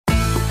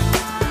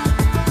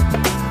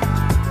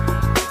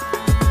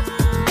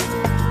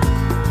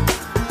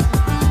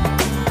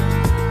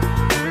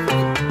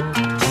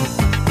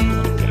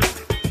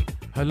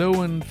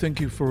Hello and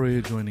thank you for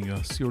joining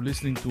us. You're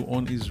listening to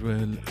On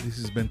Israel. This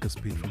is Ben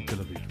Caspit from Tel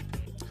Aviv.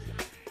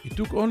 It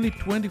took only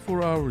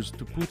 24 hours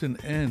to put an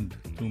end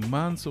to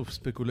months of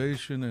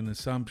speculation and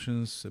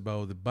assumptions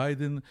about the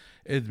Biden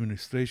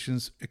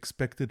administration's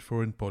expected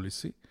foreign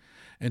policy,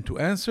 and to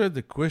answer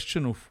the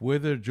question of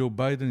whether Joe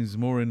Biden is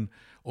more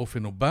of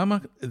an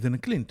Obama than a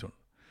Clinton.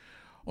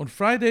 On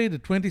Friday, the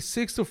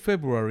 26th of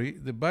February,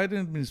 the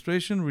Biden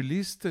administration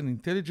released an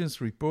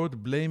intelligence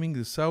report blaming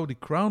the Saudi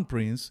crown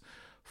prince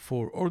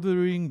for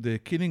ordering the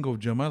killing of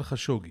Jamal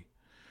Khashoggi.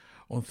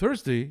 On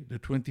Thursday, the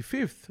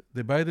 25th,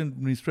 the Biden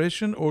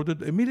administration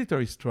ordered a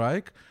military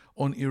strike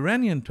on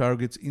Iranian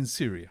targets in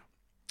Syria.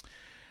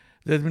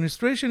 The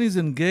administration is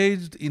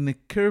engaged in a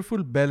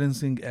careful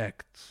balancing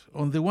act.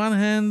 On the one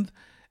hand,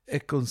 a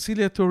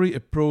conciliatory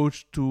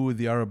approach to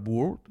the Arab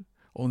world.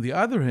 On the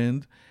other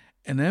hand,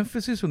 an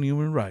emphasis on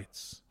human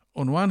rights.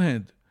 On one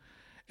hand,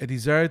 a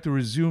desire to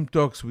resume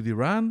talks with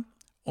Iran.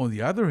 On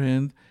the other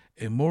hand,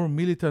 a more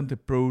militant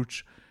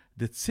approach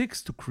that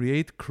seeks to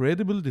create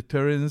credible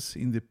deterrence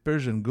in the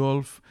Persian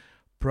Gulf,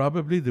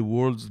 probably the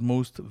world's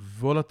most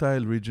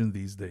volatile region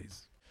these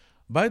days.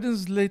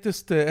 Biden's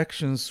latest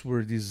actions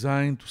were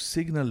designed to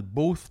signal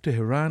both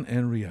Tehran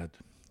and Riyadh.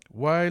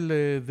 While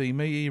they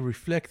may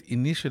reflect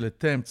initial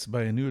attempts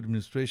by a new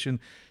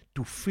administration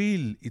to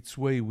feel its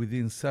way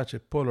within such a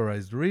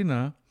polarized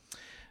arena,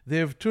 they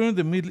have turned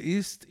the Middle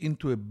East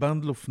into a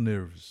bundle of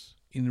nerves.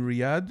 In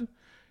Riyadh,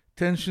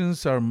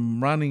 tensions are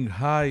running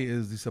high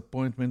as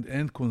disappointment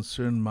and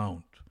concern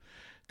mount.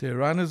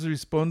 Tehran has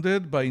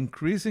responded by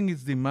increasing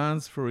its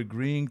demands for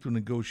agreeing to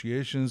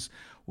negotiations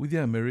with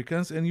the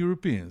Americans and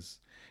Europeans.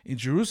 In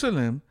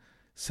Jerusalem,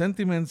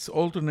 sentiments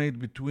alternate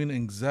between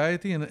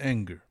anxiety and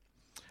anger.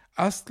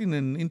 Asked in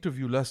an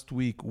interview last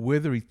week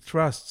whether he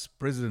trusts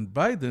President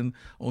Biden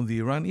on the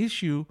Iran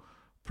issue,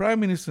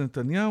 Prime Minister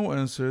Netanyahu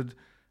answered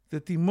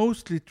that he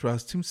mostly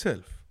trusts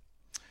himself.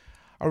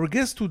 Our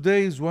guest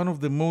today is one of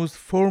the most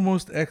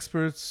foremost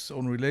experts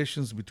on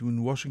relations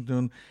between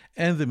Washington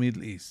and the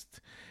Middle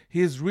East.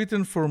 He has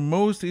written for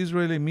most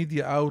Israeli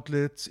media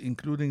outlets,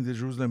 including the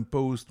Jerusalem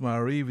Post,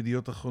 Ma'ariv,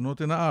 Yediot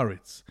Achronot, and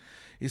Haaretz.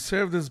 He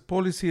served as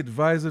policy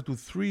advisor to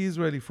 3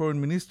 Israeli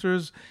foreign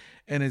ministers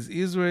and as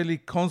Israeli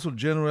Consul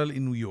General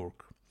in New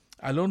York.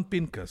 Alon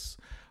Pinkas,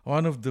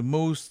 one of the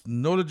most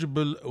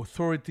knowledgeable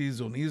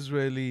authorities on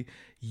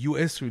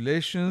Israeli-U.S.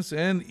 relations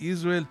and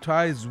Israel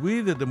ties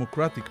with the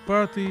Democratic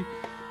Party,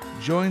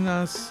 join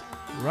us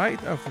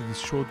right after this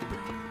short break.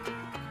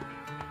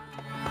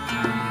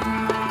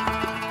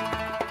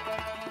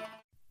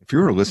 If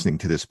you're listening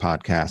to this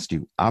podcast,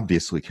 you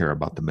obviously care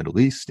about the Middle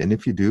East, and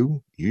if you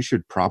do, you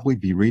should probably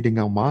be reading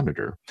Al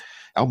Monitor.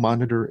 Al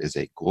Monitor is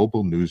a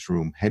global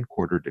newsroom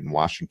headquartered in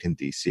Washington,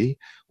 D.C.,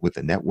 with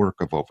a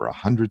network of over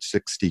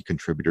 160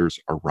 contributors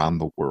around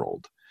the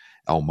world.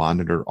 Al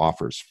Monitor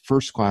offers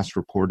first-class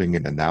reporting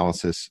and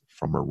analysis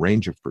from a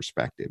range of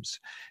perspectives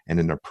and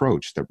an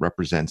approach that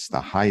represents the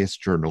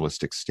highest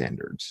journalistic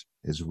standards,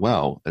 as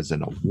well as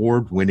an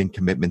award-winning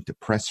commitment to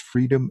press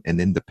freedom and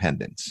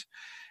independence.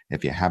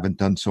 If you haven't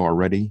done so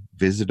already,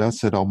 visit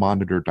us at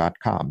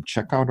almonitor.com,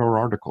 check out our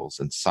articles,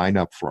 and sign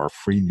up for our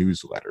free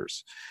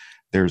newsletters.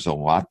 There's a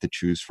lot to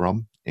choose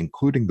from,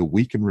 including the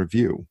Week in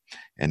Review,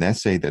 an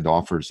essay that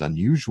offers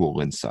unusual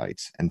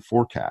insights and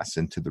forecasts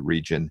into the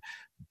region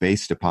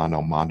based upon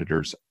Al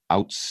Monitor's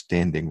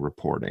outstanding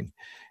reporting.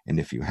 And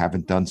if you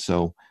haven't done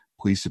so,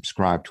 please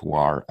subscribe to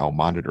our Al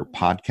Monitor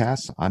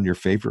podcast on your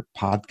favorite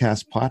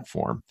podcast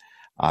platform,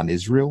 On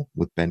Israel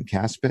with Ben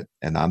Caspit,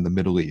 and On the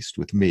Middle East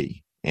with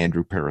me,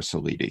 Andrew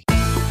Parasolidi.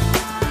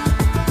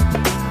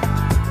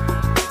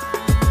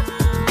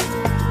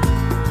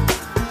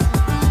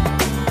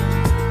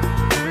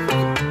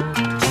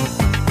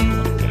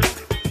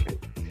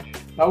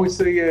 Now we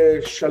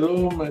say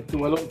shalom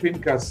to Alon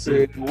Pinkas.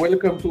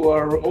 Welcome to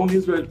our Own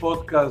Israel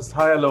podcast.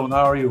 Hi, Alon.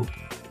 How are you?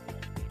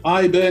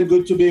 Hi, Ben.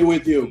 Good to be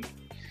with you.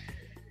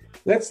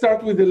 Let's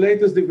start with the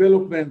latest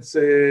developments.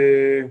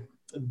 The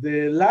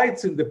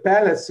lights in the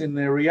palace in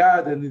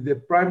Riyadh and in the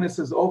Prime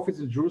Minister's office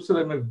in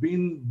Jerusalem have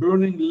been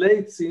burning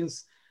late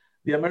since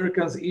the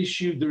Americans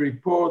issued the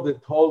report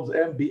that holds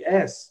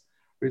MBS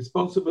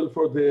responsible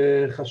for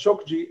the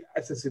Khashoggi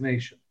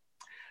assassination.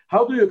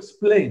 How do you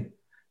explain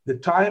the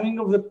timing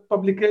of the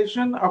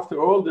publication? After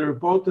all, the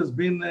report has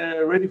been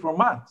ready for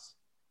months.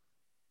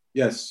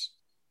 Yes.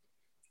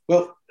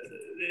 Well,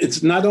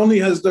 it's not only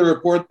has the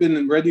report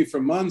been ready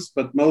for months,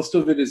 but most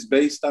of it is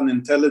based on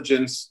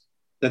intelligence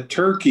that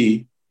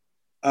Turkey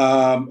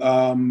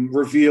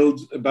revealed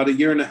about a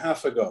year and a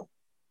half ago.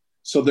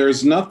 So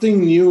there's nothing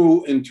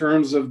new in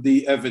terms of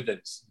the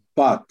evidence.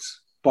 But,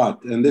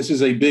 and this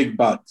is a big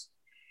but,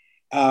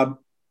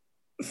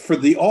 for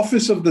the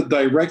Office of the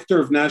Director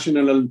of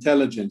National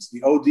Intelligence,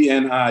 the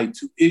ODNI,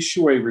 to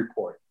issue a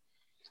report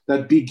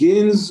that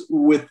begins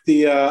with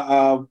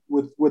the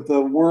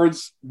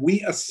words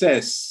 "we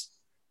assess,"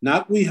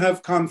 not "we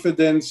have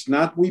confidence,"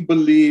 not "we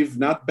believe,"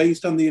 not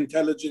based on the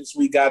intelligence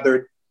we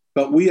gathered,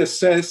 but "we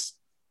assess,"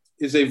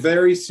 is a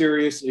very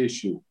serious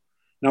issue.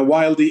 Now,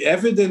 while the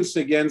evidence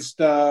against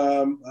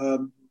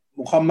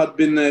Mohammed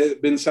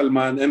bin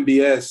Salman,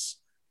 MBS,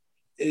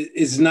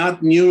 is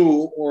not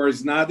new or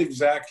is not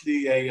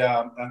exactly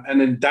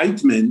an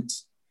indictment,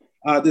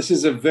 this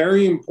is a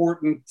very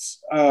important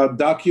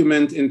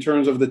document in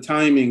terms of the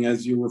timing,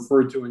 as you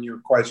referred to in your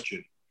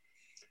question.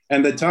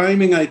 And the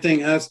timing, I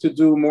think, has to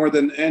do more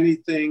than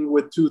anything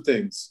with two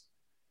things.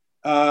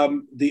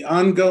 The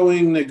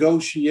ongoing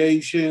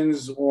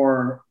negotiations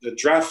or the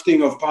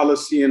drafting of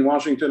policy in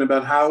Washington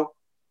about how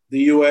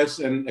the U.S.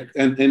 and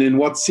in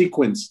what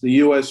sequence the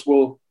U.S.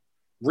 will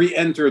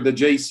re-enter the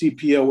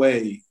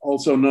JCPOA,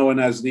 also known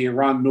as the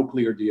Iran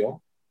nuclear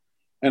deal.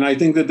 And I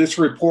think that this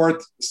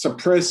report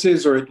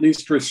suppresses or at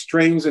least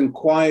restrains and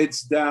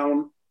quiets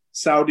down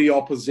Saudi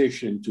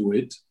opposition to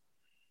it.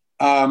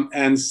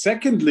 And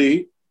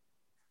secondly,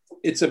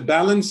 it's a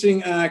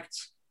balancing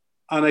act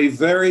on a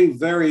very,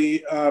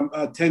 very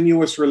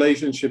tenuous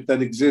relationship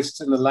that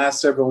exists in the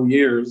last several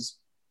years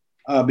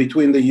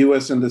between the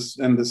U.S. and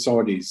the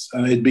Saudis.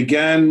 It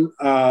began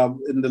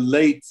in the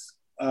late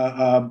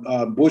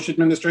Bush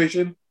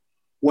administration,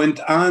 went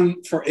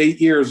on for 8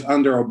 years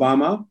under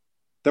Obama.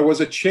 There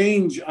was a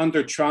change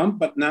under Trump,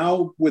 but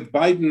now with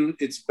Biden,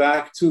 it's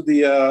back to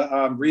the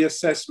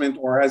reassessment,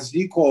 or as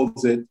he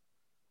calls it,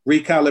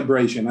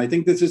 recalibration. I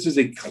think this is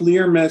a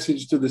clear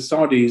message to the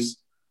Saudis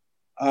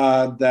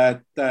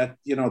that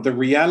the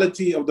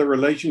reality of the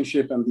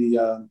relationship and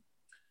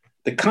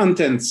the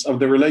contents of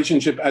the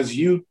relationship as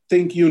you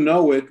think you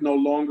know it no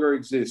longer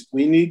exist.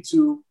 We need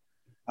to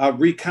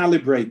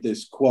recalibrate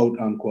this, quote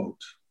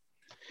unquote.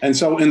 And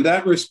so in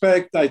that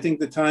respect, I think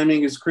the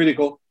timing is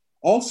critical.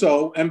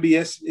 Also,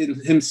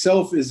 MBS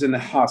himself is in a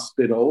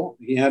hospital.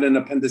 He had an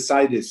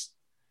appendicitis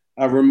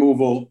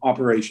removal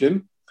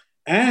operation.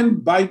 And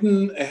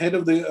Biden, ahead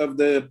of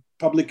the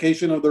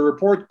publication of the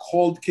report,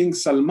 called King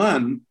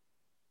Salman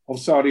of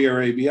Saudi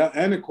Arabia,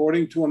 and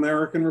according to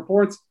American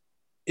reports,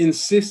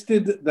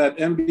 insisted that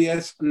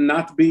MBS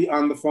not be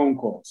on the phone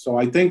call. So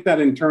I think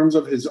that in terms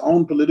of his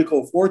own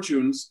political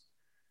fortunes,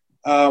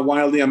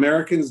 while the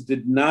Americans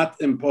did not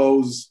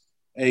impose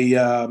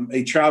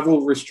a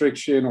travel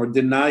restriction or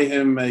deny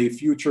him a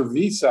future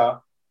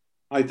visa,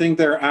 I think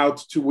they're out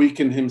to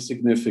weaken him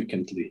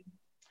significantly.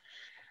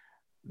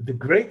 The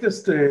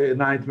greatest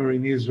nightmare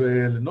in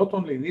Israel, not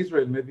only in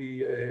Israel,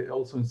 maybe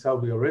also in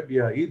Saudi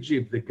Arabia,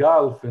 Egypt, the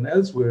Gulf, and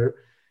elsewhere,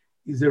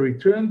 is a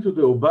return to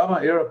the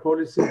Obama-era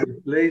policy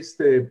that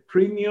placed a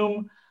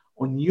premium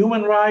on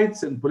human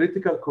rights and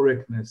political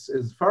correctness.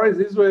 As far as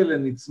Israel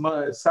and its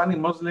Sunni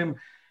Muslim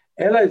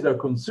allies are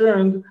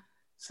concerned,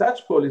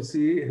 such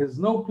policy has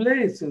no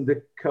place in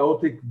the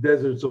chaotic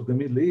deserts of the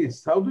Middle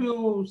East. How do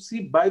you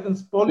see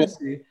Biden's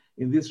policy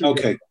in this regard?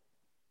 Okay.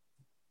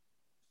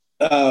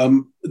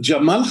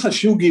 Jamal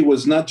Khashoggi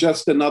was not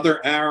just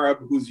another Arab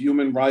whose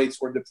human rights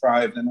were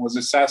deprived and was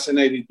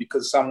assassinated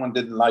because someone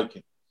didn't like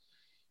him.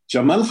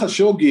 Jamal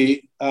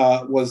Khashoggi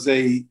was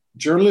a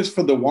journalist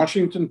for the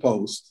Washington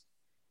Post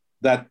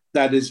that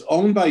is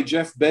owned by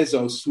Jeff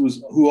Bezos,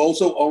 who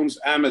also owns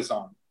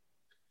Amazon.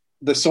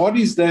 The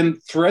Saudis then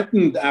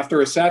threatened,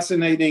 after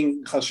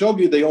assassinating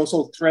Khashoggi, they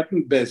also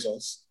threatened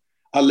Bezos,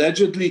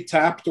 allegedly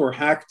tapped or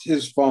hacked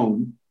his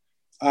phone,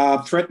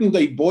 threatened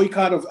a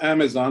boycott of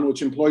Amazon,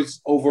 which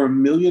employs over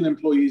 1 million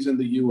employees in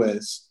the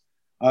US.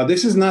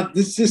 This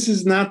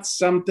is not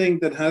something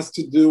that has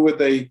to do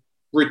with a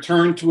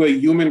return to a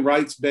human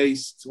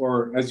rights-based,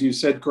 or as you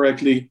said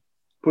correctly,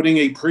 putting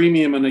a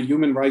premium on a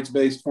human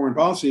rights-based foreign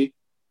policy,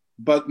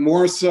 but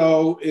more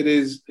so it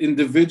is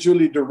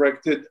individually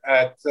directed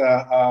at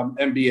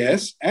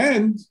MBS.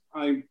 And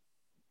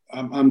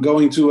I'm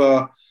going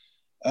to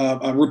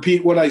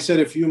repeat what I said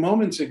a few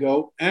moments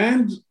ago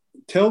and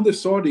tell the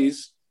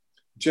Saudis,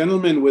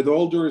 gentlemen, with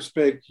all due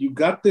respect, you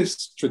got this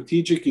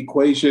strategic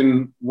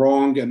equation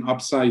wrong and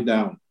upside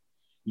down.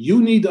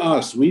 You need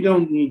us. We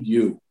don't need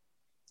you.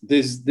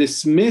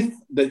 This myth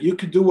that you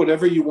could do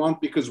whatever you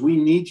want because we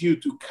need you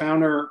to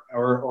counter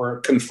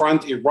or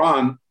confront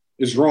Iran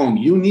is wrong.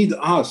 You need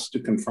us to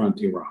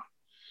confront Iran.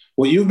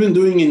 What you've been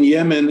doing in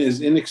Yemen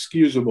is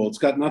inexcusable. It's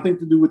got nothing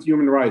to do with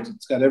human rights.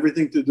 It's got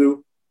everything to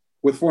do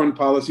with foreign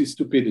policy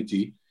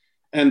stupidity.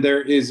 And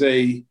there is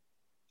an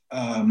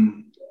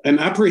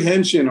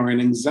apprehension or an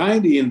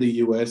anxiety in the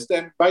US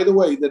that, by the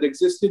way, that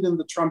existed in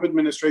the Trump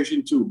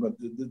administration too, but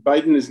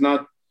Biden is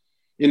not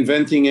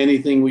inventing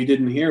anything we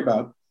didn't hear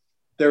about.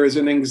 There is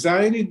an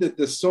anxiety that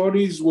the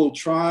Saudis will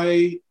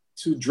try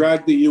to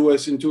drag the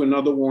US into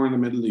another war in the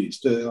Middle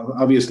East,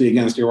 obviously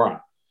against Iran.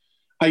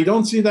 I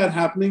don't see that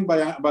happening, but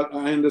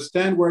I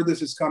understand where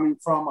this is coming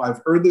from.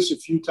 I've heard this a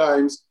few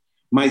times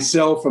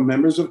myself from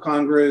members of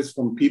Congress,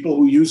 from people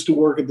who used to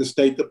work at the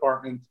State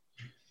Department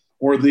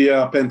or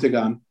the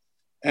Pentagon.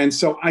 And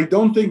so I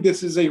don't think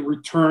this is a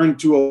return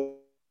to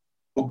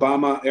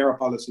Obama-era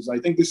policies. I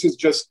think this is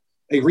just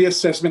a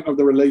reassessment of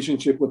the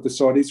relationship with the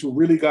Saudis, who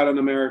really got on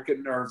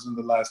American nerves in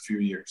the last few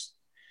years.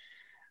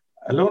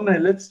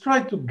 Alon, let's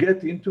try to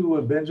get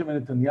into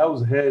Benjamin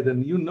Netanyahu's head,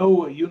 and you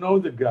know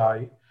the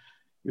guy.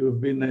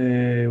 You've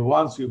been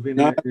once. You've been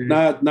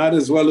not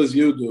as well as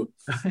you do.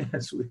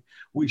 Yes,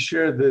 we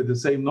share the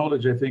same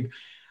knowledge, I think.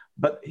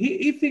 But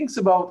he thinks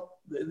about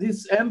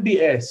this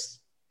MBS,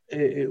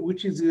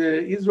 which is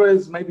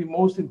Israel's maybe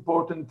most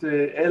important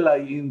ally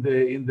in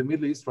the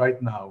Middle East right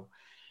now.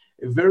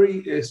 A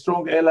very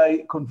strong ally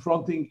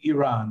confronting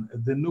Iran,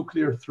 the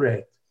nuclear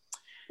threat,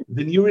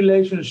 the new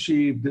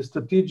relationship, the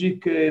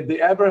strategic, the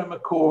Abraham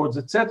Accords,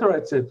 etc.,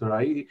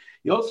 etc.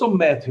 He also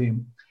met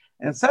him.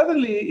 And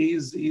suddenly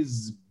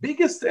his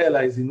biggest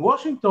allies in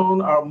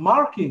Washington are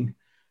marking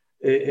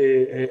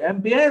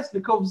MBS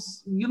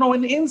because,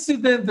 an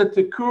incident that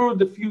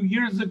occurred a few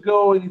years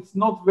ago, and it's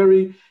not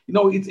very,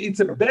 it's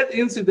a bad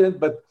incident,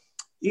 but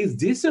is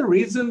this a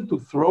reason to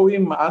throw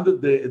him under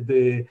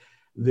the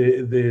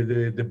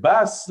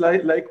bus,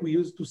 like we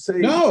used to say?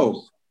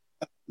 No,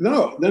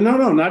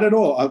 not at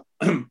all.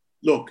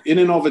 Look, in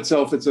and of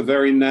itself, it's a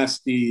very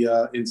nasty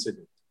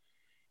incident.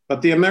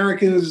 But the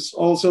Americans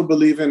also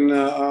believe in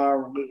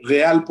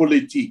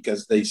realpolitik,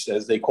 as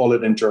they call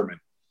it in German.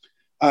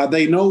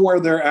 They know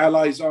where their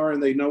allies are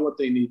and they know what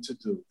they need to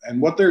do.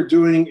 And what they're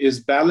doing is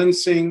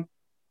balancing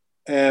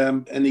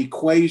an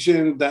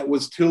equation that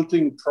was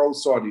tilting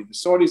pro-Saudi. The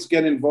Saudis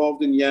get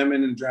involved in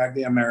Yemen and drag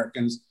the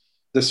Americans.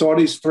 The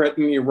Saudis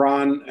threaten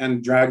Iran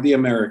and drag the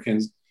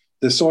Americans.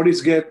 The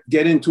Saudis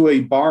get into a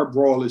bar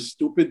brawl, a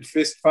stupid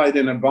fist fight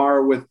in a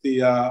bar with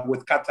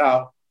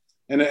Qatar.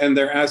 And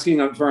they're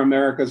asking for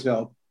America's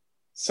help.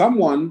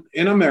 Someone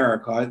in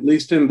America, at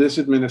least in this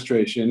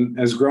administration,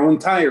 has grown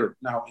tired.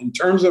 Now, in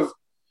terms of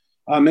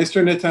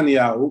Mr.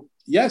 Netanyahu,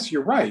 yes,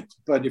 you're right.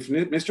 But if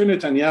Mr.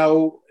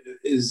 Netanyahu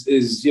is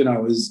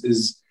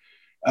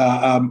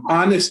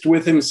honest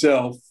with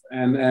himself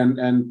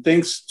and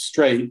thinks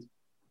straight,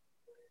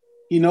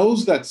 he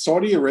knows that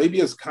Saudi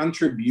Arabia's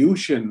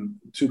contribution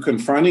to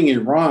confronting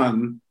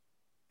Iran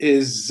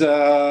is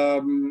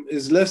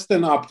less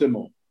than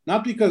optimal.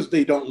 Not because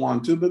they don't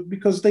want to, but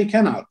because they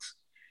cannot.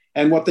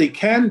 And what they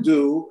can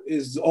do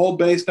is all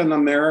based on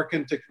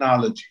American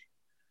technology.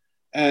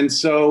 And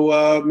so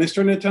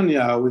Mr.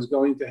 Netanyahu is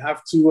going to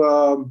have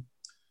to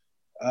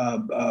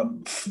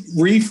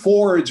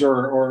reforge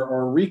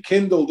or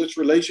rekindle this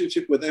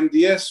relationship with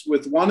MDS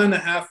with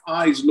 1.5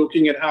 eyes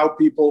looking at how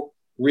people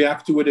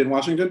react to it in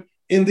Washington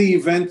in the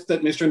event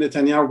that Mr.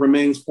 Netanyahu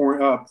remains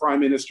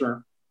prime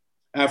minister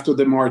after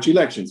the March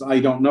elections. I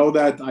don't know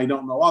that. I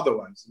don't know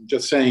otherwise. I'm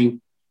just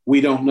saying we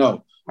don't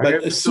know.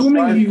 But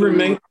assuming he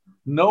remains...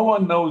 No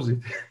one knows it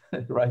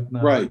right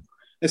now. Right.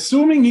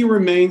 Assuming he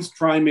remains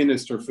prime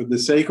minister for the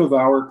sake of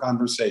our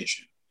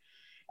conversation,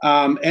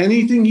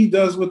 anything he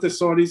does with the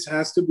Saudis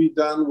has to be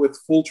done with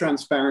full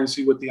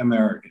transparency with the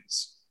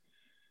Americans.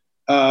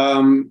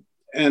 And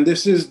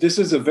this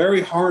is a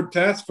very hard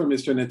task for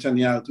Mr.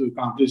 Netanyahu to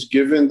accomplish,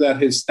 given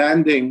that his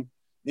standing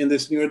in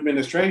this new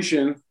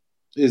administration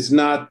is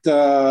not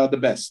the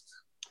best,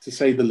 to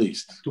say the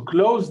least. To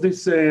close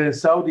this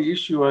Saudi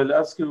issue, I'll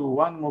ask you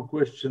one more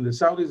question. The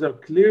Saudis are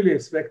clearly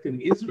expecting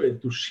Israel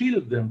to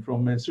shield them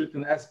from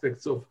certain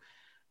aspects of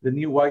the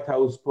new White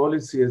House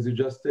policy, as you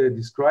just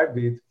described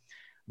it.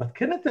 But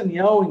can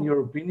Netanyahu, in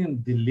your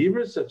opinion,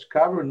 deliver such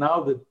cover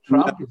now that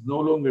Trump is no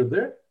longer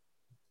there?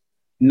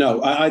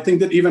 No, I think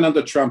that even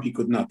under Trump, he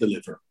could not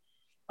deliver.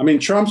 I mean,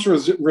 Trump's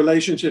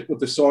relationship with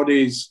the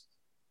Saudis,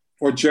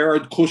 or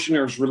Jared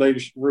Kushner's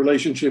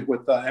relationship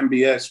with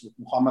MBS, with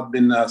Mohammed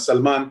bin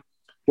Salman,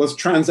 was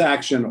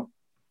transactional.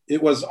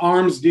 It was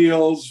arms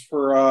deals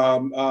for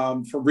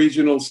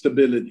regional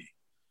stability.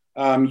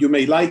 You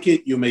may like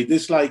it, you may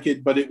dislike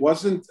it, but it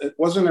wasn't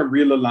a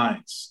real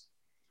alliance.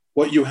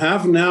 What you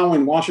have now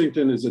in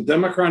Washington is a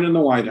Democrat in the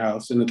White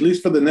House, and at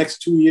least for the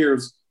next 2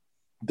 years,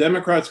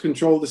 Democrats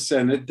control the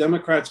Senate,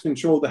 Democrats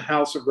control the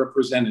House of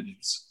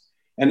Representatives.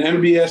 And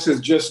MBS has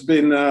just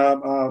been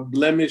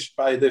blemished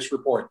by this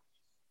report.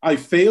 I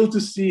fail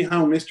to see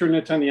how Mr.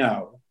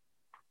 Netanyahu,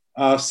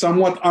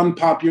 somewhat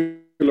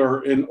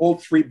unpopular in all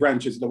three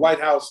branches, the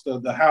White House,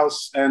 the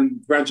House,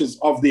 and branches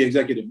of the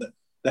executive,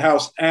 the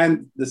House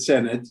and the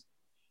Senate,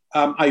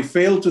 I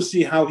fail to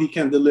see how he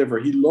can deliver.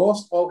 He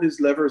lost all his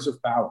levers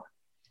of power.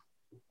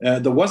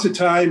 There was a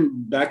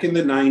time back in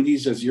the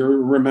 90s, as you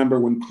remember,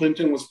 when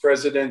Clinton was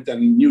president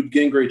and Newt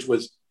Gingrich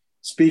was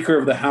Speaker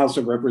of the House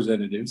of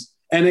Representatives.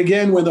 And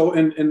again,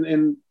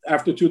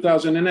 after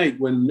 2008,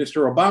 when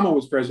Mr. Obama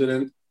was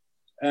president,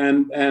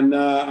 and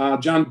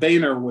John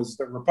Boehner was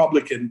the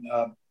Republican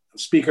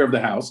Speaker of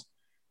the House,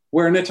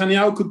 where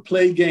Netanyahu could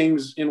play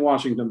games in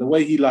Washington the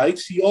way he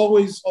likes. He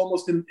always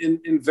almost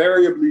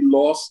invariably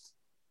lost,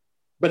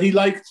 but he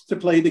liked to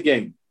play the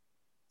game.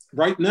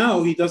 Right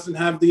now, he doesn't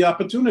have the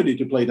opportunity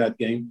to play that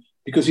game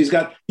because he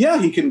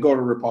can go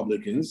to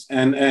Republicans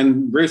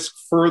and risk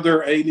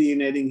further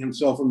alienating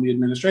himself from the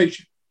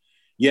administration.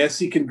 Yes,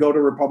 he can go to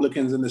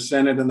Republicans in the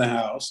Senate and the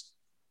House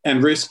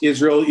and risk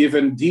Israel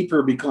even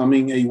deeper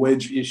becoming a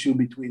wedge issue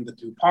between the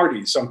two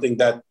parties, something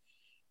that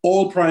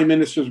all prime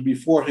ministers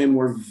before him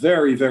were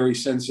very, very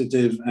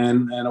sensitive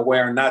and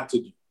aware not to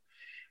do.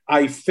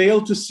 I fail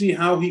to see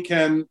how he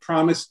can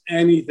promise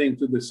anything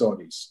to the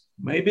Saudis.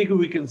 Maybe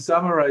we can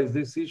summarize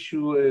this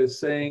issue as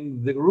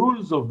saying the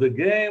rules of the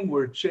game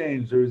were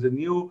changed. There is a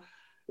new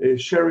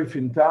sheriff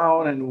in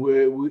town, and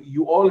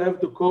you all have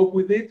to cope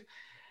with it.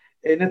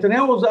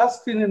 Netanyahu was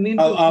asked in an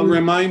interview. I'll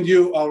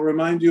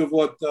remind you of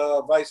what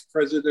Vice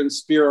President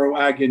Spiro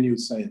Agnew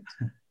said.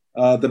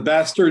 The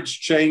bastards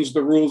changed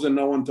the rules, and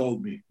no one told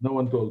me. No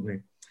one told me.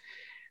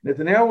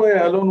 Netanyahu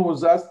Alon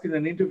was asked in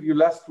an interview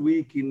last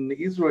week in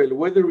Israel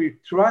whether he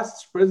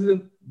trusts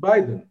President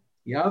Biden.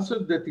 He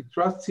answered that he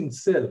trusts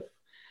himself.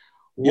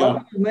 What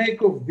do you make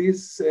of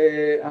this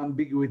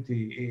ambiguity?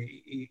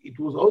 It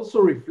was also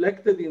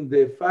reflected in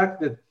the fact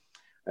that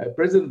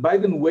President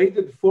Biden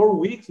waited 4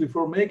 weeks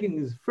before making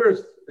his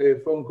first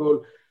phone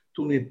call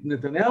to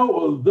Netanyahu,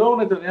 although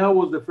Netanyahu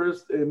was the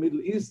first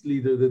Middle East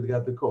leader that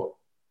got the call.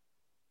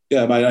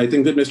 Yeah, but I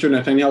think that Mr.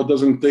 Netanyahu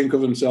doesn't think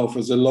of himself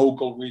as a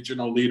local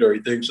regional leader. He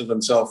thinks of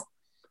himself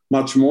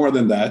much more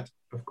than that.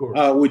 Of course.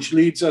 Which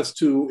leads us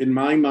to, in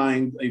my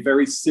mind, a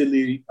very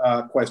silly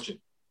question.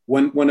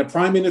 When a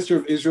prime minister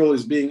of Israel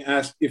is being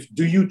asked,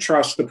 do you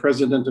trust the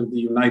president of the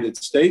United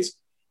States?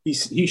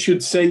 He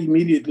should say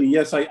immediately,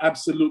 yes, I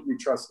absolutely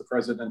trust the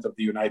president of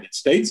the United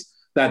States.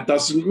 That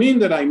doesn't mean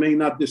that I may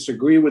not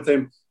disagree with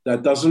him.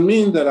 That doesn't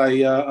mean that I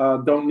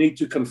don't need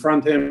to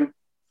confront him.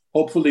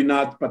 Hopefully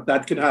not, but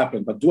that could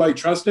happen. But do I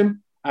trust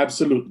him?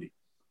 Absolutely.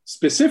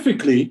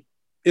 Specifically,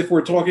 if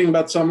we're talking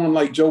about someone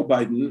like Joe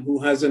Biden, who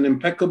has an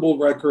impeccable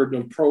record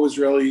of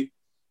pro-Israeli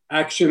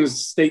actions,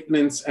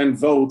 statements, and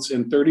votes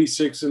in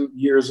 36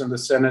 years in the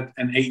Senate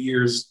and 8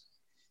 years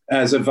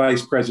as a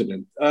vice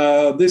president.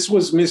 This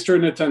was Mr.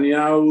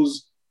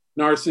 Netanyahu's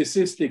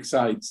narcissistic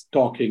side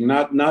talking,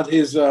 not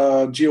his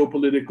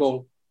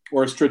geopolitical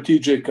or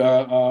strategic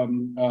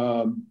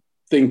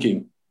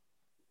thinking.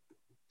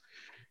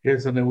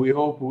 Yes, and we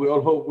all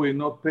hope we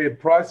not pay a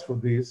price for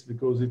this,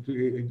 because it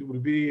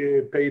will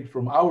be paid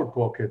from our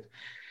pocket.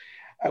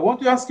 I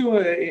want to ask you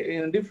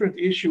in a different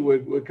issue.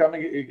 We're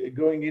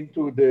going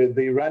into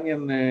the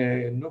Iranian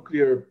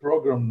nuclear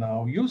program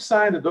now. You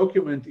signed a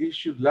document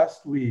issued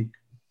last week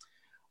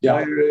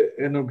by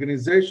an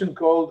organization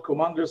called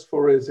Commanders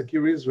for a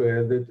Secure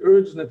Israel that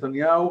urged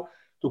Netanyahu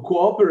to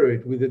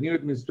cooperate with the new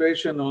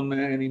administration on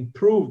an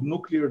improved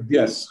nuclear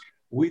deal. Yes.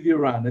 With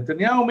Iran.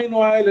 Netanyahu,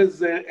 meanwhile,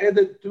 has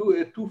added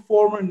two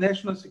former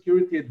national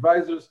security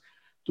advisors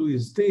to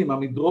his team,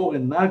 Amidror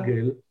and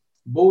Nagel.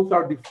 Both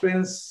are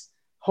defense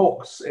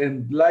hawks,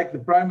 and like the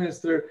prime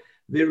minister,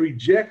 they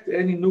reject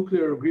any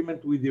nuclear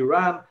agreement with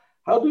Iran.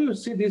 How do you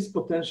see this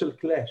potential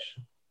clash?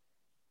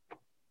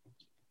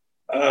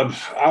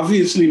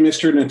 Obviously,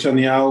 Mr.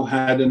 Netanyahu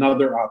had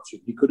another option.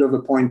 He could have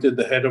appointed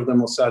the head of the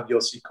Mossad,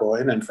 Yossi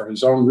Cohen, and for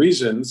his own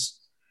reasons,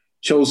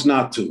 chose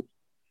not to.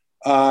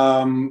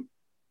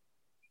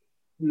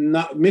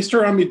 Mr.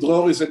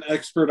 Amidror is an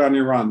expert on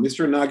Iran.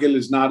 Mr. Nagel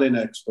is not an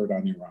expert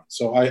on Iran.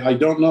 So I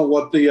don't know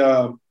what the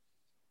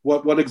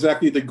what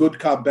exactly the good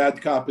cop,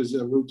 bad cop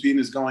routine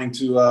is going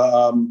to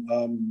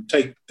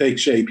take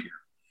shape here.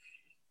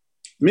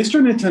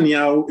 Mr.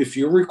 Netanyahu, if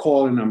you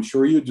recall, and I'm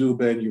sure you do,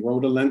 Ben, you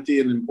wrote a lengthy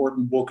and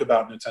important book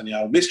about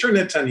Netanyahu. Mr.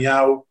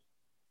 Netanyahu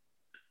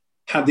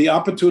had the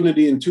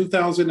opportunity in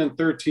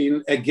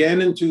 2013,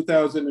 again in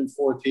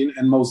 2014,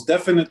 and most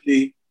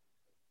definitely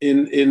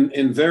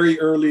in very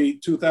early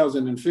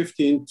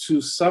 2015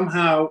 to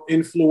somehow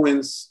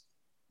influence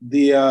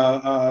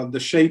the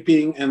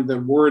shaping and the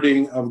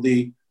wording of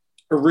the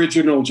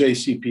original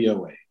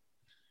JCPOA.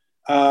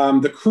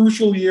 The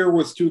crucial year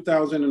was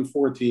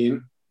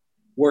 2014,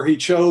 where he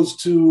chose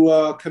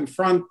to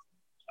confront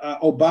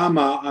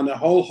Obama on a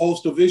whole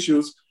host of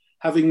issues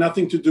having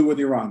nothing to do with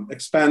Iran,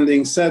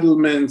 expanding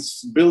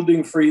settlements,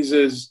 building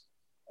freezes,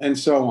 and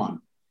so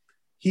on.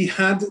 He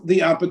had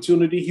the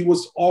opportunity, he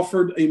was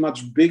offered a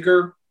much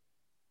bigger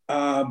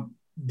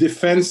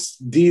defense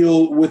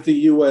deal with the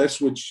US,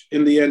 which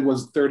in the end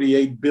was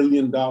 $38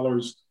 billion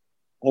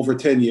over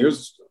 10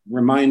 years,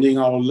 reminding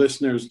our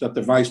listeners that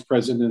the vice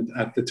president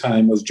at the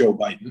time was Joe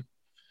Biden.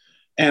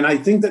 And I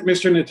think that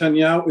Mr.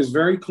 Netanyahu is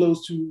very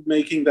close to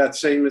making that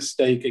same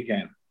mistake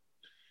again.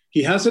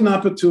 He has an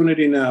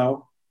opportunity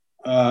now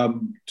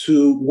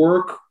to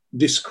work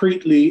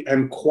discreetly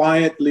and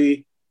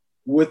quietly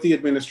with the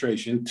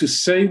administration, to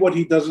say what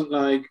he doesn't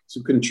like,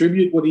 to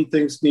contribute what he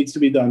thinks needs to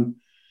be done.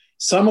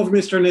 Some of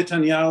Mr.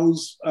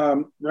 Netanyahu's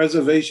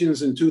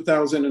reservations in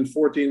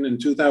 2014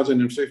 and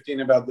 2015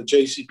 about the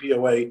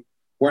JCPOA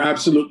were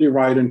absolutely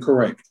right and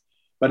correct.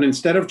 But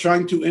instead of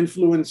trying to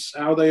influence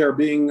how they are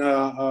being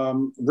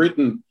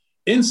written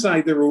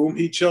inside the room,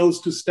 he chose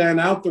to stand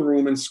out the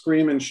room and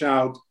scream and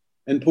shout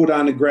and put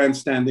on a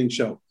grandstanding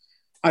show.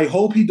 I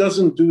hope he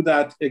doesn't do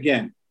that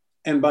again.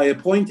 And by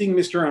appointing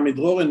Mr.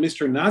 Amidror and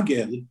Mr.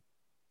 Nagel,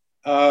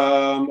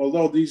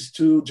 although these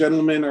two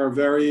gentlemen are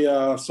very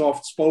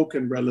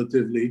soft-spoken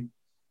relatively,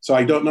 so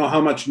I don't know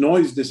how much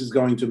noise this is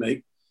going to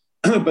make,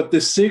 but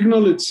the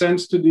signal it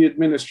sends to the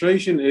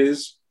administration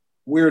is,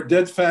 we're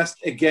dead fast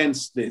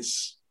against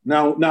this.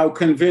 Now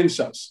convince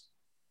us.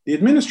 the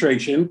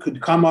administration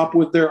could come up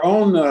with their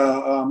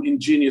own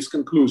ingenious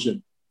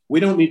conclusion. We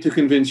don't need to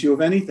convince you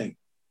of anything.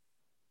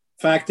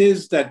 Fact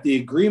is that the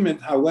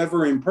agreement,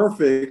 however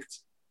imperfect,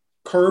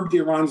 curbed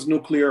Iran's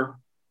nuclear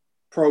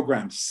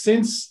program.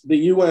 Since the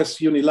US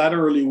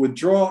unilaterally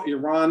withdrew,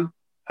 Iran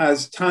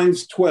has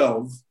times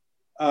 12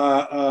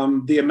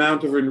 the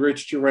amount of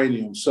enriched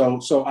uranium.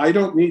 So I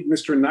don't need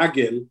Mr.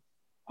 Nagel,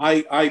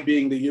 I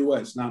being the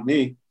US, not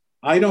me.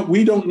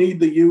 We don't need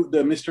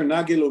the Mr.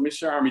 Nagel or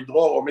Mr. Amidro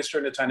or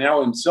Mr.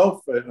 Netanyahu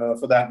himself,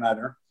 for that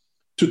matter,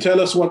 to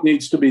tell us what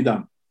needs to be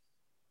done.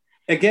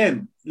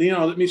 Again,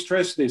 let me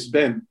stress this,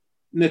 Ben.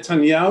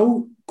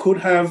 Netanyahu could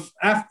have,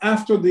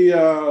 after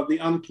the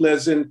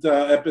unpleasant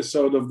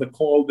episode of the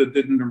call that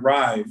didn't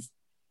arrive,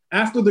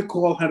 after the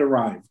call had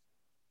arrived,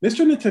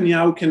 Mr.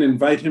 Netanyahu can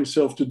invite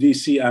himself to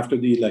DC after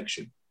the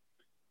election.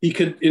 He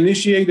could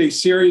initiate a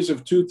series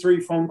of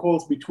 2-3 phone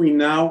calls between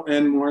now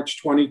and March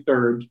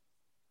 23rd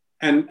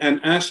and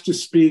ask to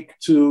speak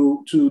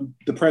to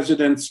the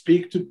president,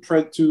 speak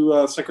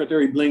to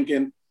Secretary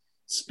Blinken,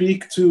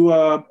 speak to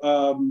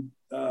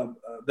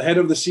the head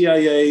of the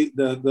CIA,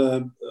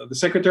 the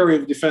Secretary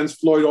of Defense,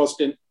 Floyd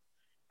Austin,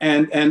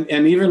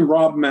 and even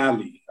Rob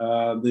Malley,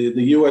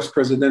 the US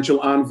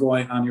presidential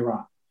envoy on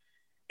Iran.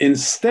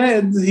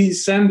 Instead,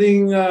 he's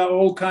sending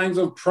all kinds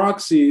of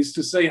proxies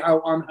to say how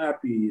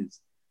unhappy he is.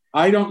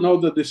 I don't know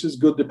that this is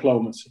good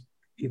diplomacy.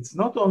 It's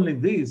not only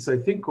this. I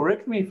think,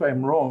 correct me if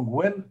I'm wrong,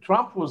 when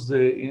Trump was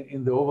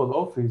in the Oval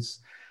Office,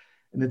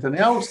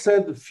 Netanyahu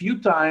said a few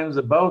times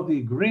about the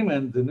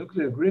agreement, the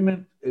nuclear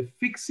agreement,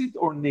 fix it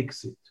or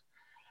nix it.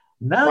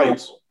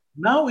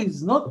 Now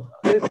he's not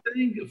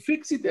saying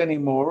fix it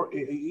anymore.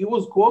 He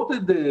was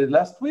quoted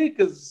last week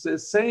as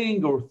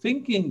saying or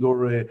thinking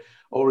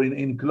or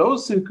in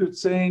close circuit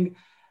saying,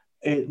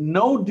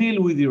 no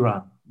deal with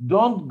Iran.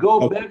 Don't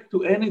go back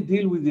to any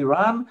deal with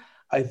Iran.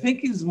 I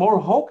think he's more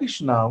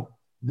hawkish now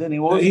than he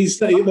was.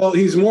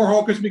 He's more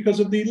hawkish because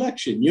of the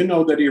election. You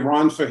know that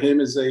Iran for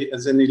him is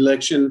an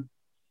election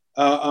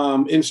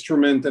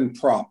instrument and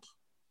prop.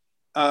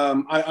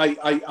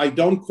 I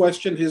don't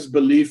question his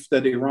belief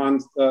that Iran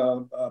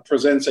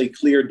presents a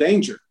clear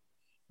danger,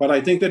 but I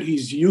think that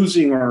he's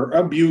using or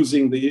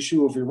abusing the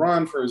issue of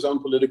Iran for his own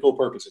political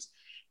purposes.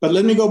 But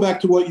let me go back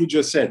to what you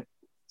just said.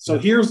 So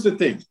here's the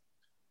thing.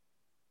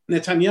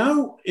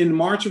 Netanyahu, in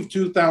March of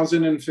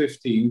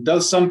 2015,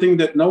 does something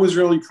that no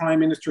Israeli prime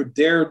minister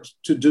dared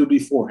to do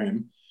before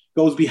him,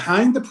 goes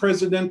behind the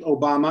President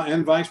Obama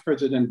and Vice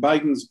President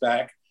Biden's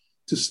back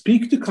to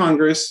speak to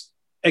Congress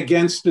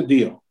against the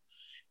deal.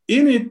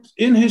 In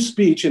his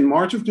speech in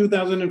March of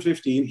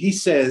 2015, he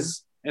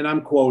says, and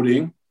I'm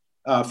quoting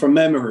from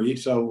memory,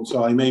 so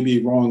I may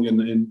be wrong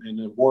in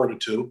a word or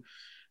two,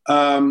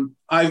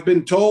 I've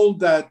been told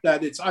that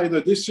it's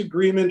either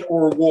disagreement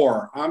or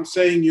war. I'm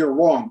saying you're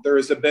wrong. There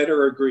is a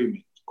better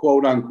agreement,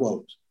 quote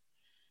unquote.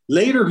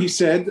 Later, he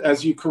said,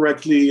 as you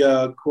correctly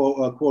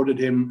quoted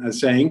him as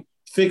saying,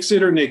 fix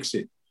it or nix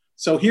it.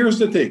 So here's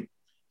the thing.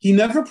 He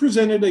never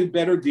presented a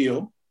better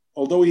deal,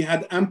 although he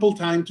had ample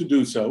time to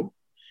do so.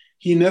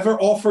 He never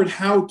offered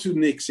how to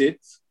nix it.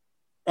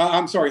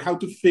 How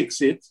to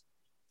fix it.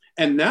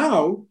 And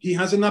now he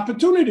has an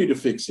opportunity to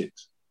fix it.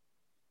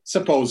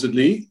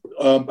 Supposedly,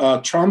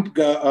 Trump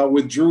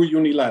withdrew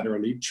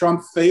unilaterally.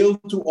 Trump failed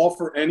to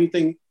offer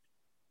anything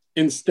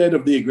instead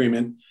of the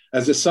agreement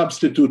as a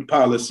substitute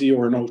policy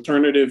or an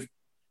alternative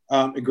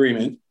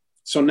agreement.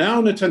 So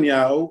now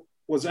Netanyahu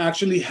was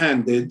actually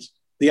handed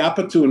the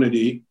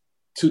opportunity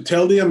to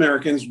tell the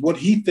Americans what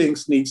he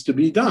thinks needs to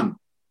be done.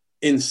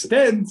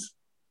 Instead,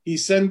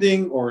 he's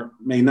sending, or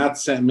may not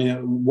send,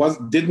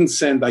 didn't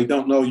send, I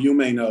don't know, you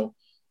may know,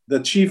 the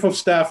chief of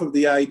staff of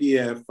the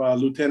IDF,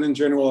 Lieutenant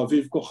General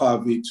Aviv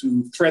Kochavi,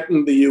 to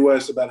threaten the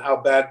US about how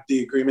bad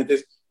the agreement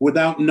is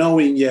without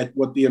knowing yet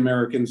what the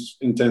Americans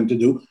intend to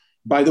do.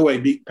 By the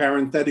way,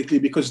 parenthetically,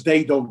 because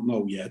they don't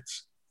know yet.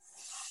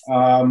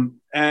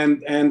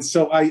 And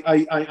so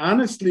I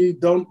honestly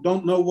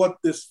don't know what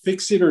this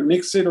fix it or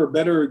nix it or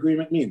better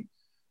agreement mean.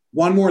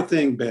 One more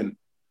thing, Ben.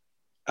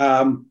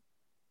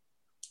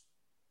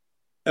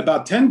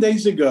 About 10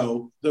 days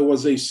ago, there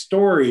was a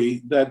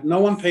story that no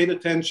one paid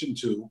attention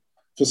to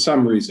for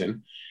some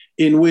reason,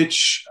 in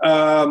which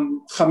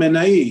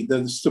Khamenei,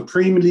 the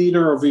supreme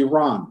leader of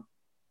Iran,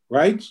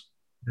 right?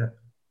 Yeah.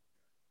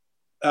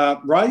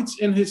 Writes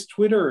in his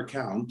Twitter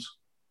account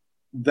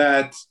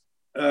that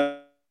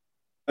 2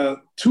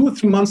 or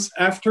 3 months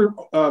after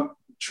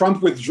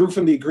Trump withdrew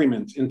from the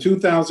agreement in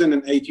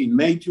 2018,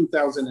 May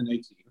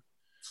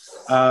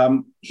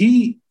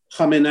 2018,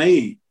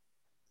 Khamenei,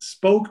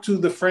 spoke to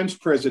the French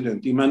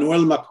president,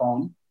 Emmanuel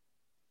Macron,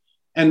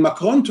 and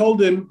Macron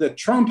told him that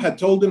Trump had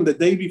told him the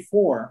day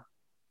before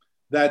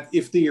that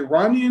if the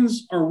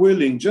Iranians are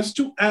willing just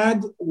to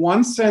add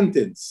one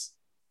sentence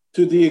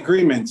to the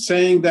agreement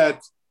saying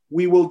that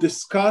we will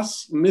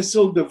discuss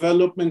missile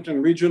development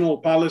and regional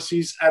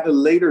policies at a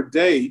later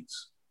date,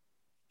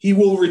 he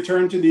will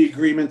return to the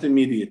agreement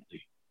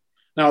immediately.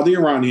 Now, the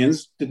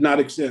Iranians did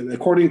not accept,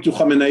 according to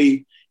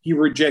Khamenei, he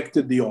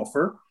rejected the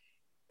offer.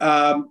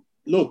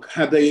 look,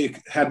 had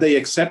they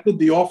accepted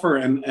the offer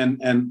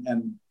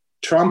and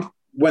Trump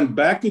went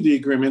back to the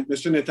agreement,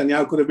 Mr.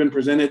 Netanyahu could have been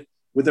presented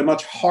with a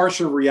much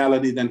harsher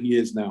reality than he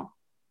is now.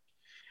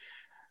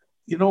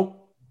 You know,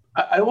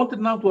 I wanted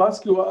now to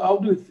ask you, how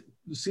do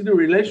you see the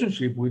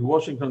relationship with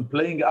Washington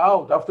playing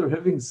out after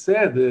having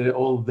said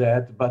all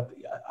that? But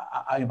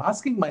I'm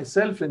asking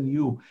myself and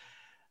you,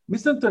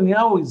 Mr.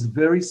 Netanyahu is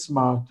very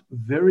smart,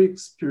 very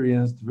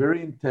experienced,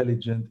 very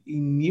intelligent.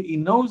 He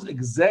knows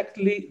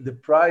exactly the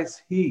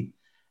price he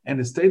and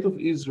the state of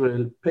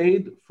Israel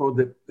paid for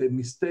the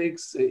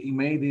mistakes he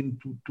made in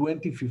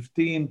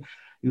 2015.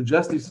 You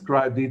just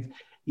described it.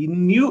 He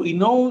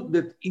know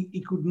that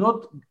he could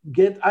not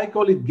get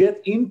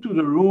into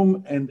the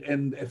room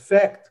and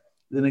affect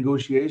the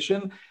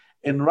negotiation.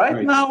 And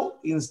right now,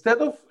 instead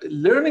of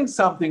learning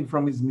something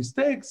from his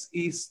mistakes,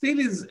 he still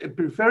is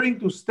preferring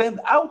to stand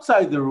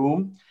outside the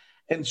room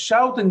and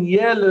shout and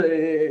yell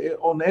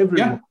on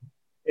everyone.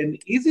 Yeah. And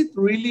is it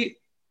really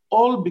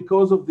all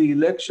because of the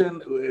election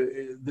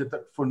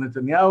that for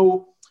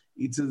Netanyahu,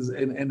 it's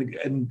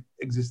an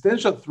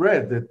existential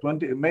threat that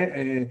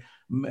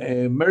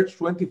March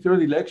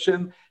 23rd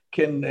election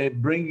can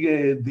bring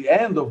the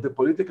end of the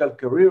political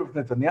career of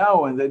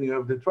Netanyahu, and then you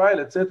have the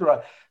trial,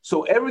 etc.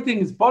 So everything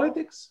is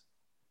politics?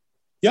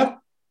 Yeah,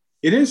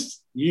 it is.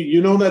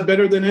 You know that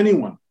better than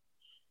anyone.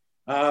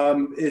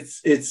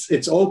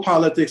 It's all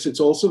politics. It's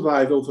all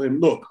survival for him.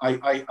 Look,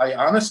 I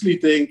honestly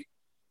think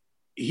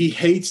he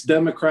hates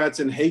Democrats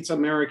and hates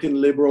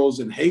American liberals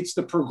and hates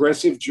the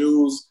progressive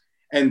Jews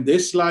and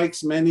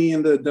dislikes many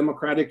in the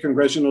Democratic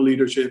congressional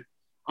leadership.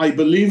 I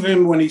believe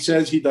him when he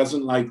says he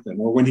doesn't like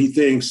them, or when he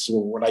thinks,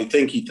 or what I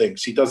think he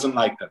thinks, he doesn't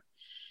like them.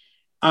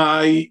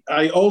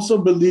 I also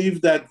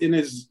believe that in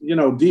his,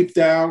 deep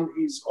down,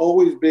 he's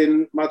always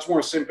been much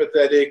more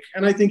sympathetic.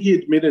 And I think he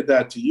admitted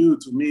that to you,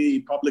 to me,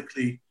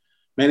 publicly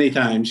many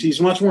times.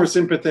 He's much more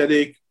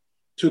sympathetic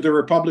to the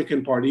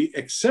Republican Party,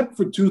 except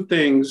for two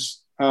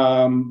things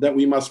that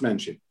we must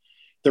mention.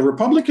 The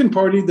Republican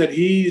Party that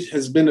he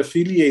has been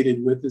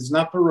affiliated with is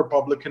not the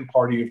Republican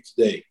Party of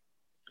today.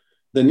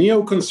 The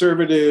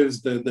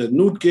neoconservatives, the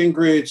Newt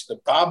Gingrich, the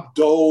Bob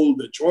Dole,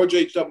 the George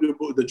H.W.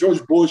 Bush, the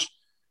George Bush,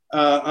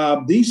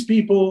 these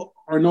people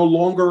are no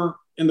longer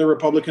in the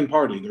Republican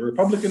Party. The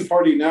Republican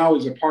Party now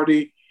is a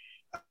party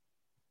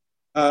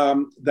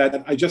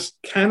that I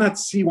just cannot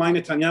see why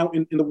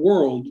Netanyahu in the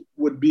world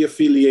would be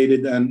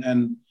affiliated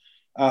and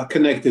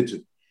connected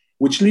to.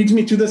 Which leads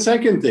me to the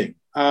second thing.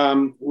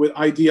 With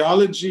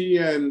ideology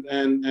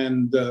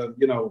and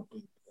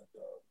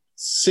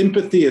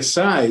sympathy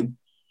aside,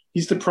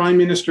 he's the prime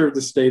minister of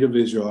the state of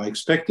Israel. I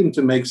expect him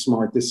to make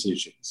smart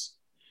decisions.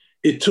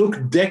 It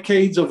took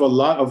decades of a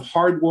lot of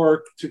hard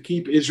work to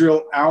keep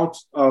Israel out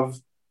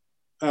of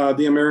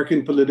the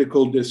American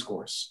political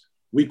discourse.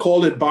 We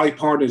call it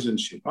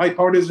bipartisanship.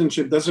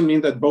 Bipartisanship doesn't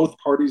mean that both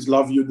parties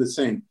love you the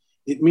same.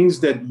 It means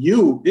that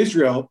you,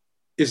 Israel,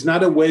 is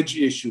not a wedge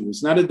issue.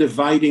 It's not a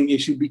dividing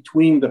issue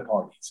between the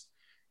parties.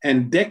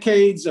 And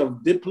decades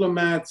of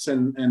diplomats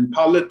and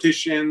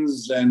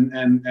politicians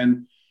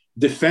and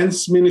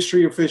defense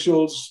ministry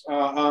officials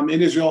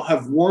in Israel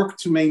have worked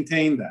to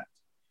maintain that.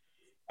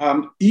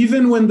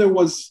 Even when there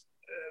was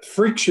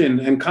friction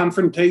and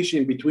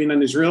confrontation between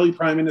an Israeli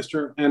prime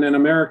minister and an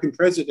American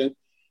president,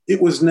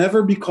 it was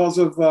never because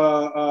of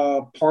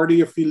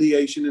party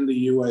affiliation in the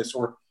US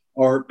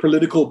or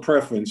political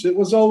preference. It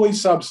was always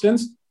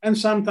substance and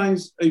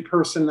sometimes a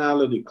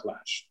personality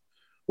clash.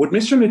 What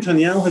Mr.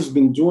 Netanyahu has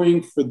been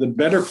doing for the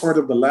better part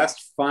of the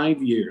last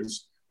 5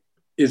 years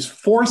is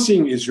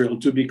forcing Israel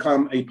to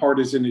become a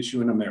partisan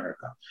issue in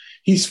America.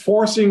 He's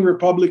forcing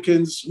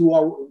Republicans,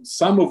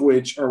 some of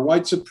which are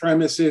white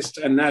supremacists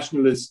and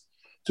nationalists,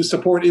 to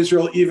support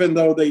Israel, even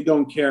though they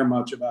don't care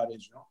much about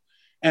Israel.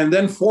 And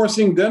then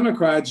forcing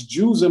Democrats,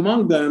 Jews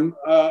among them,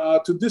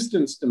 to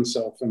distance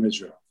themselves from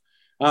Israel.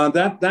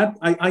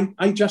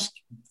 I just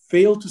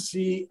fail to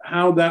see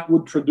how that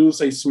would produce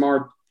a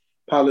smart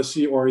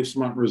policy or a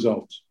smart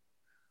result.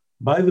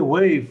 By the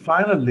way,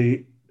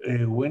 finally,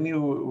 when you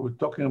were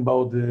talking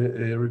about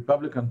the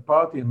Republican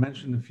Party and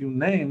mentioned a few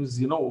names,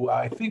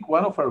 I think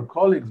one of our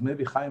colleagues,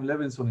 maybe Chaim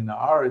Levinson in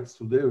Haaretz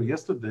today or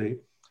yesterday,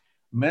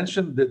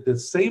 mentioned that the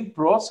same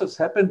process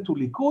happened to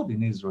Likud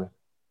in Israel.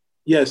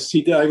 Yes,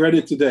 he did. I read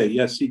it today.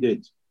 Yes, he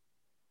did.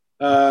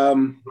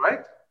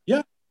 Right?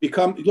 Yeah.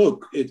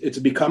 It's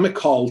become a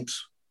cult.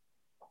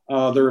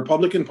 The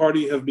Republican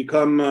Party has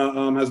become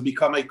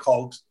a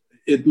cult.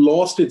 It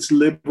lost its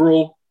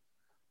liberal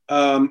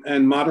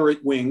and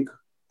moderate wing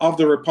of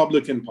the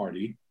Republican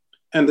Party.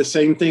 And the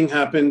same thing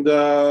happened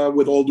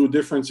with all due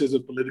differences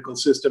of political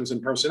systems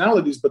and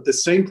personalities, but the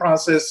same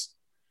process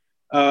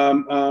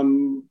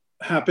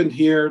happened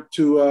here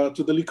to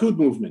the Likud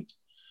movement.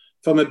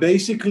 From a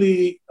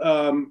basically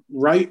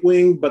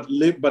right-wing,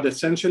 but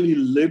essentially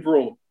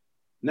liberal,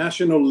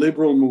 national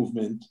liberal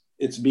movement,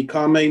 it's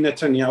become a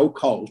Netanyahu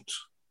cult.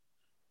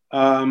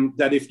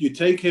 That if you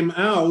take him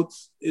out,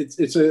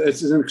 it's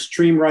an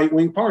extreme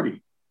right-wing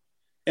party.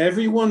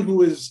 Everyone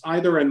who is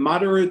either a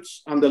moderate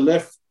on the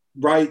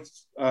left-right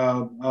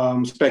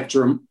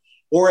spectrum,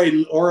 or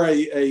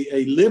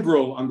a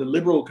liberal on the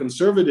liberal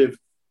conservative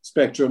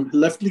spectrum,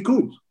 left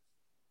Likud.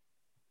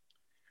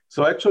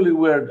 So actually,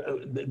 where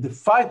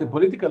the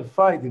political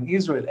fight in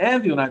Israel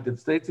and the United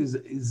States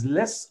is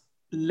less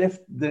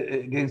left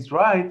against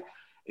right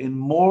and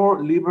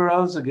more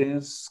liberals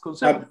against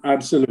conservatives.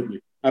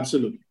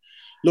 Absolutely.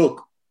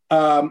 Look,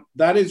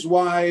 that is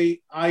why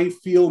I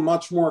feel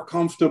much more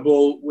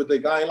comfortable with a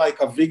guy like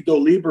Avigdor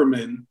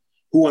Lieberman,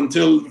 who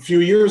until a few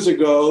years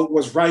ago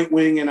was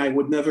right-wing, and I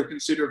would never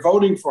consider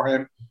voting for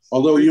him,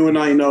 although you and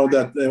I know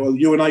that,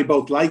 you and I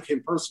both like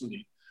him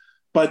personally.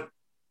 But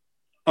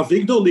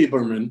Avigdor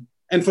Lieberman,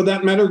 and for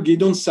that matter,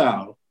 Gideon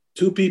Saar,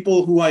 two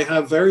people who I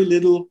have very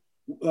little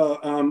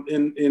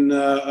in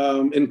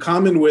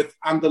common with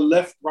on the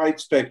left-right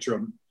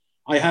spectrum.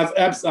 I have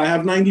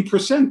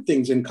 90%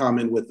 things in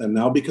common with them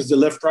now, because the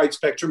left-right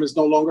spectrum is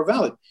no longer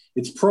valid.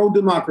 It's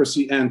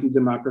pro-democracy,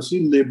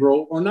 anti-democracy,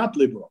 liberal or not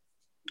liberal.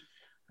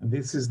 And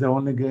this is the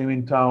only game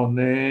in town.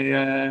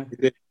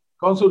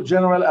 Consul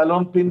General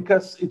Alon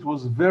Pinkas, it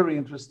was very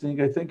interesting.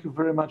 I thank you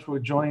very much for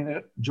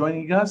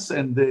joining us,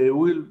 and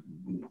we'll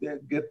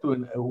get to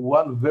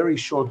one very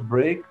short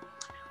break.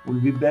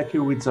 We'll be back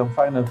here with some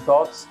final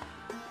thoughts.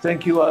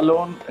 Thank you,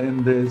 Alon,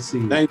 and see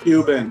you. Thank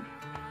you, Ben.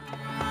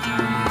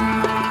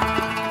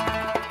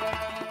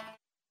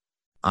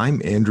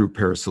 I'm Andrew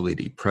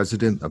Parasolidi,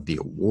 president of the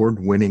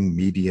award-winning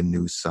media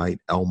news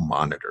site El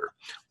Monitor,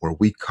 where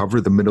we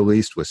cover the Middle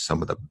East with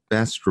some of the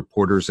best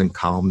reporters and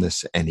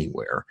columnists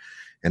anywhere.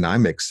 And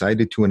I'm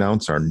excited to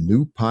announce our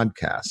new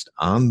podcast,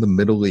 On the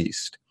Middle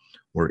East,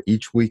 where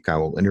each week I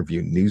will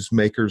interview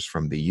newsmakers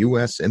from the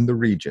U.S. and the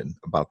region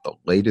about the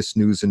latest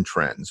news and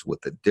trends,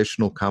 with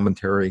additional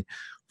commentary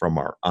from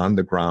our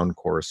on-the-ground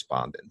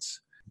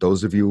correspondents.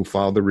 Those of you who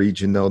follow the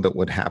region know that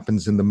what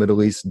happens in the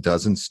Middle East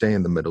doesn't stay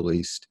in the Middle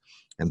East.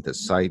 And to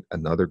cite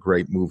another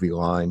great movie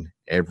line,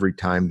 every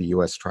time the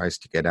U.S. tries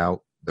to get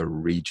out, the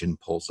region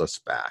pulls us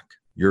back.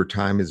 Your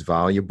time is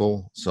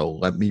valuable, so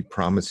let me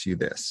promise you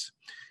this.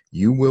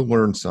 You will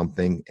learn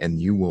something, and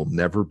you will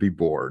never be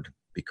bored,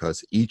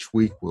 because each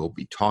week we'll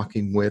be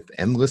talking with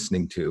and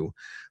listening to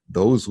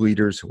those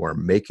leaders who are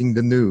making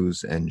the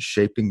news and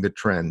shaping the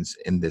trends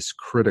in this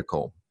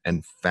critical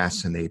and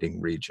fascinating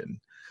region.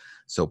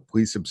 So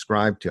please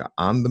subscribe to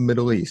On the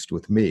Middle East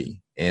with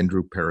me,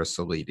 Andrew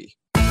Parasolidi.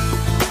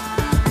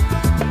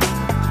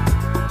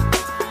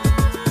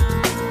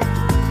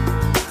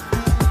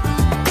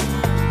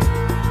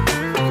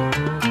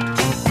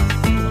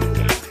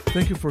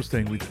 Thank you for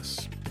staying with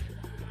us.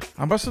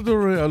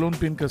 Ambassador Alon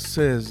Pinkas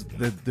says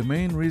that the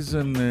main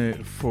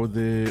reason for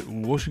the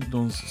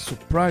Washington's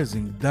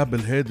surprising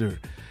doubleheader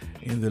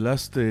in the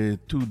last 2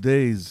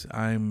 days,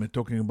 I'm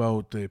talking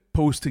about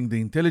posting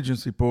the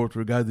intelligence report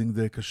regarding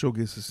the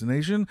Khashoggi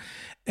assassination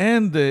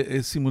and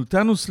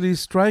simultaneously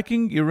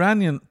striking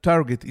Iranian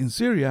target in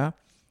Syria,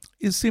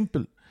 is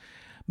simple.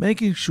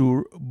 Making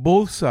sure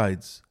both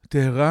sides,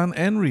 Tehran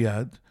and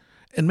Riyadh,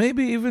 and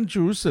maybe even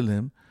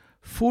Jerusalem,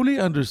 fully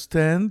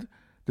understand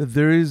that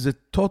there is a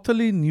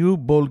totally new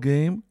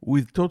ballgame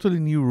with totally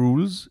new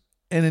rules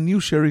and a new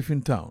sheriff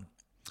in town.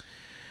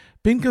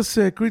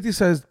 Pinkas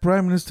criticized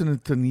Prime Minister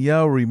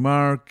Netanyahu's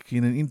remark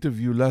in an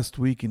interview last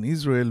week in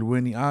Israel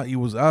when he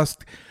was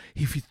asked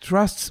if he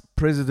trusts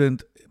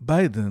President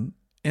Biden,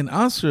 and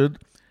answered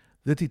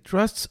that he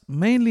trusts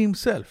mainly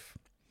himself.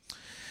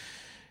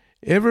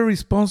 Every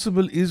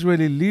responsible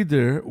Israeli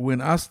leader, when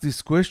asked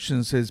this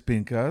question, says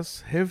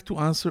Pinkas, have to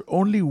answer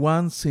only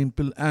one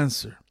simple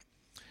answer.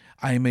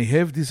 I may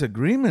have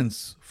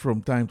disagreements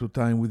from time to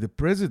time with the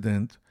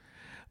president,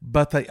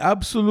 but I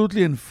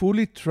absolutely and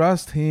fully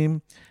trust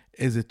him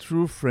as a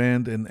true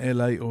friend and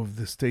ally of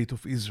the State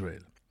of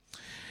Israel.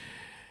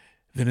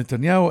 The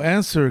Netanyahu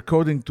answer,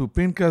 according to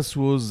Pinkas,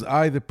 was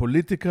either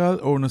political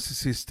or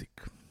narcissistic.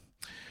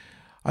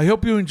 I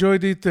hope you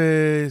enjoyed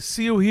it.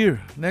 See you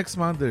here next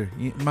Monday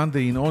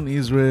in On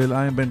Israel.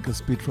 I am Ben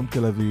Caspit from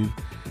Tel Aviv.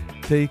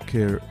 Take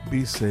care.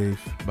 Be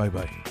safe.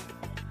 Bye-bye.